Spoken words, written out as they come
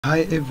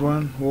Hi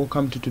everyone,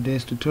 welcome to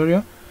today's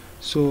tutorial.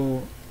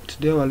 So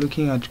today we're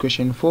looking at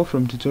question 4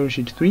 from tutorial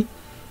sheet 3,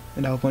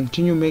 and I'll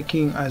continue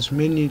making as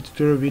many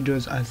tutorial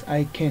videos as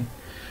I can.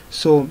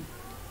 So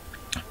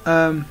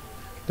the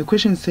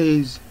question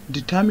says,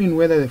 determine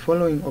whether the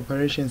following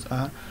operations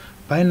are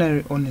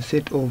binary on a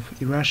set of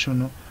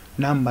irrational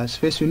numbers.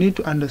 First, you need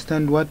to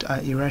understand what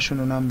are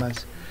irrational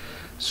numbers.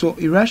 So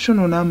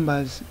irrational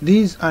numbers,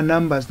 these are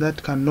numbers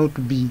that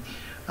cannot be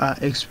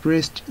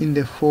expressed in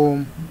the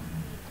form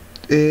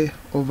A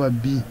over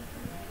B,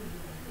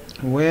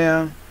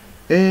 where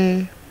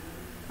A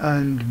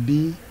and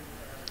B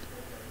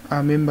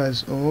are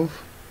members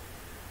of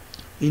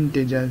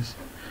integers,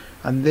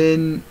 and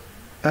then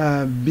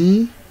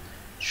B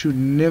should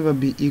never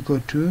be equal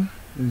to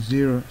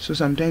 0. So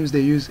sometimes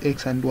they use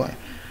X and Y,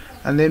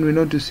 and then we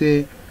know to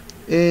say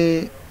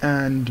A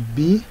and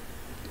B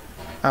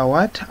are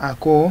what? Are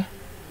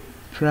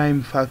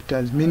co-prime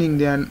factors, meaning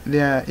they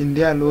are in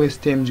their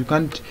lowest terms. You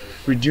can't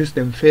reduce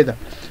them further.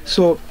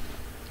 So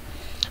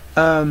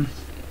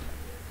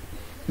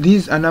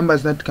these are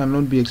numbers that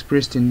cannot be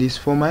expressed in this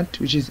format,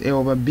 which is A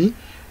over B.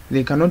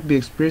 They cannot be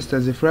expressed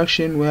as a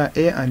fraction where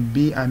A and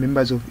B are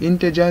members of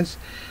integers,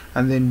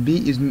 and then B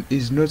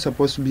is not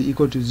supposed to be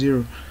equal to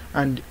 0,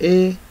 and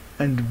A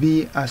and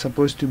B are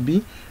supposed to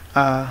be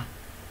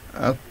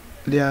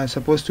they are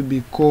supposed to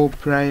be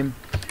co-prime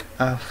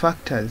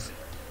factors.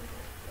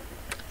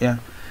 Yeah,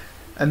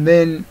 and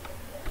then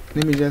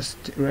let me just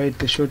write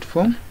the short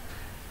form.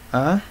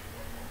 A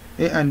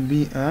and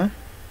B are,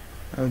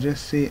 I'll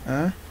just say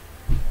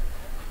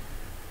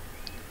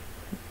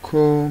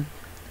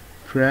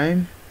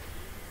co-prime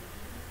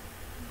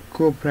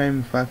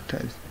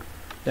factors.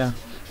 Yeah,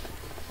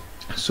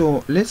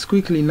 so let's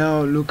quickly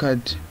now look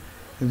at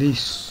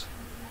this.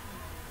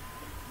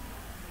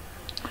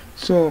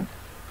 So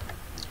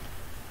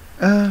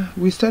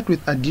we start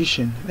with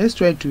addition. Let's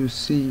try to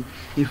see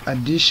if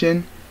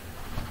addition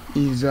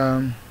is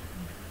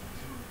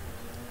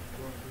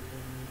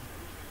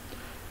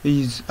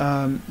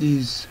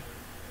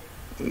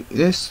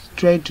let's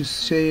try to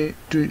say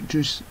to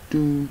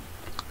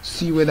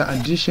see whether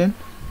addition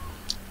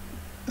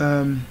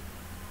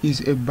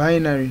is a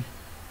binary.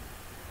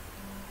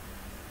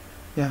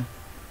 Yeah,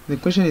 the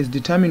question is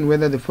determine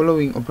whether the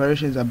following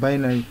operations are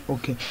binary.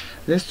 Okay,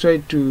 let's try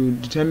to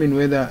determine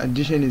whether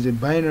addition is a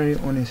binary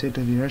on a set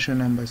of irrational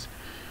numbers.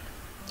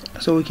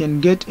 So we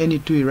can get any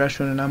two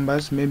irrational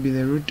numbers, maybe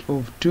the root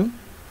of 2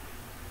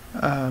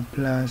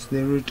 plus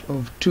the root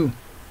of 2.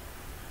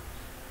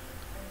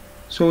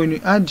 So when you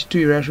add two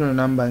irrational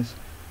numbers,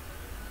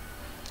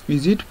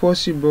 is it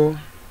possible,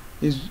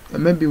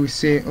 maybe we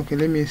say, okay,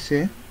 let me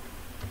say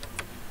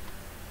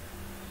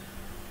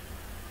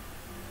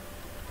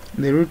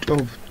the root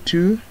of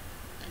 2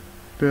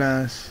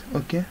 plus,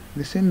 okay,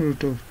 the same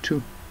root of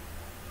 2.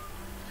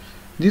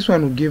 This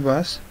one will give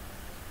us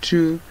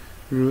 2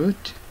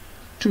 root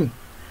 2.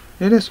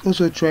 Let us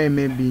also try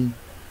maybe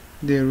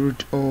the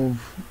root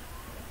of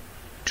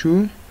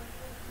 2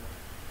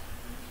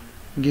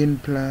 again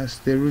plus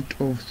the root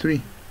of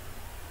 3.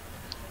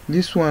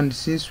 This one,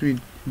 since we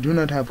do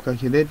not have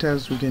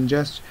calculators, we can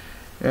just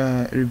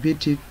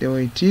repeat it the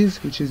way it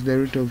is, which is the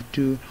root of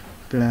 2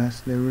 plus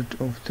the root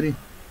of 3.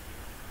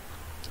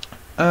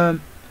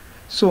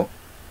 So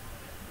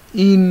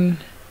in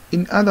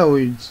other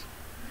words,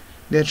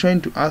 they're trying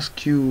to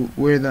ask you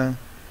whether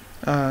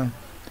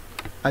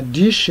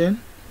addition,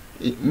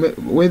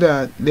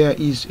 whether there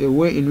is a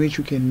way in which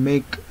you can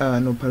make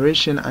an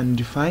operation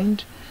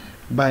undefined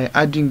by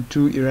adding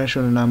two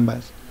irrational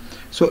numbers.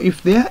 So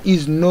if there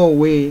is no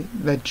way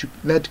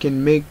that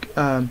can make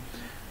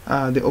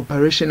the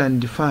operation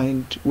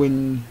undefined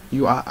when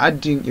you are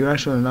adding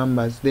irrational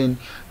numbers, then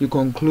you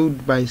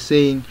conclude by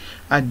saying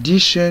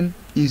addition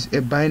is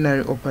a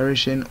binary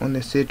operation on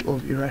a set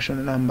of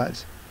irrational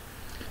numbers.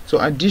 So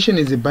addition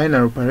is a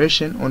binary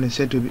operation on a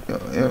set of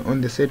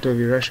on the set of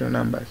irrational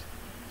numbers.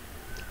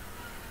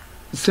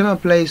 The same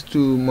applies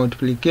to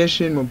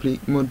multiplication.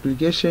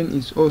 Multiplication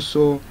is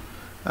also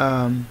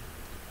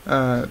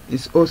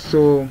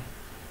multiplication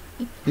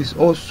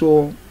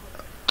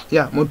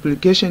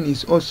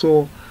is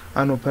also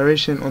an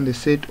operation on the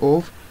set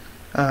of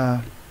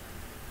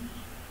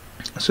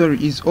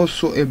is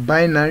also a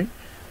binary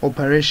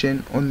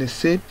operation on the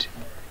set,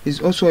 is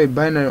also a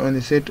binary on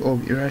the set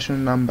of irrational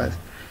numbers.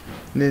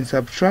 And then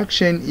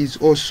subtraction is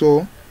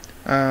also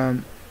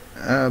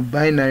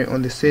binary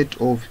on the set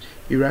of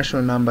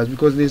irrational numbers,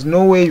 because there's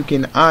no way you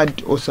can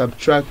add or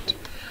subtract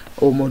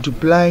or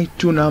multiply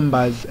two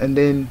numbers and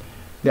then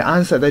the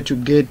answer that you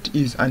get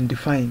is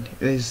undefined.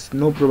 There's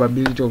no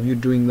probability of you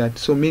doing that.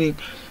 So meaning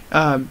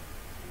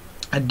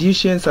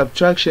addition,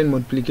 subtraction,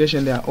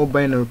 multiplication, they are all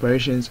binary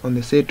operations on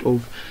the set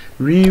of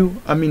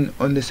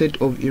on the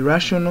set of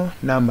irrational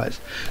numbers.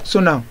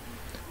 So now,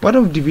 what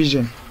of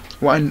division?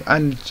 And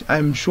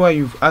I'm sure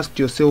you've asked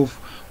yourself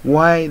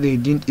why they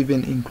didn't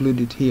even include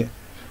it here.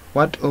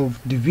 What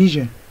of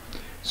division?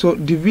 So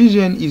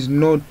division is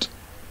not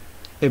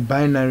a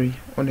binary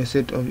on a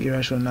set of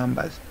irrational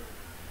numbers.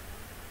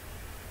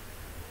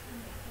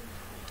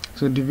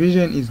 So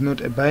division is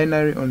not a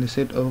binary on a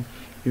set of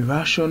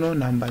irrational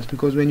numbers,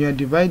 because when you are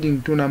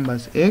dividing two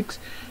numbers x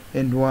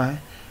and y,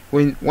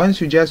 once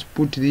you just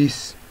put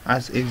this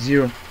as a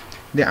 0,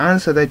 the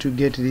answer that you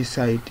get this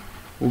side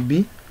will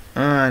be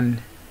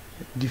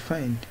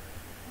undefined,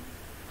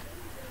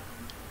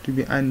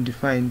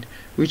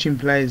 which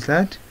implies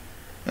that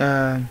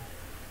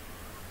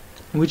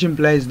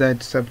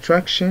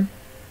subtraction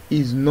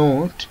is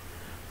not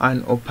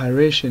an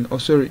operation, or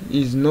sorry,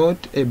 is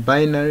not a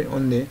binary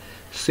on the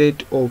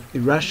set of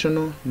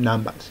irrational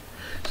numbers.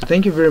 So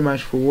thank you very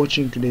much for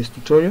watching today's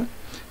tutorial.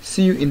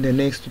 See you in the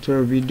next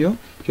tutorial video.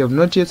 If you have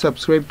not yet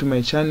subscribed to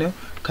my channel,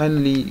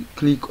 kindly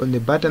click on the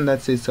button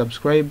that says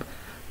subscribe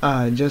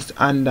just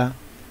under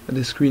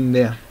the screen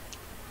there.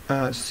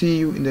 See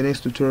you in the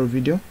next tutorial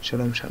video.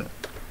 Shalom, shalom.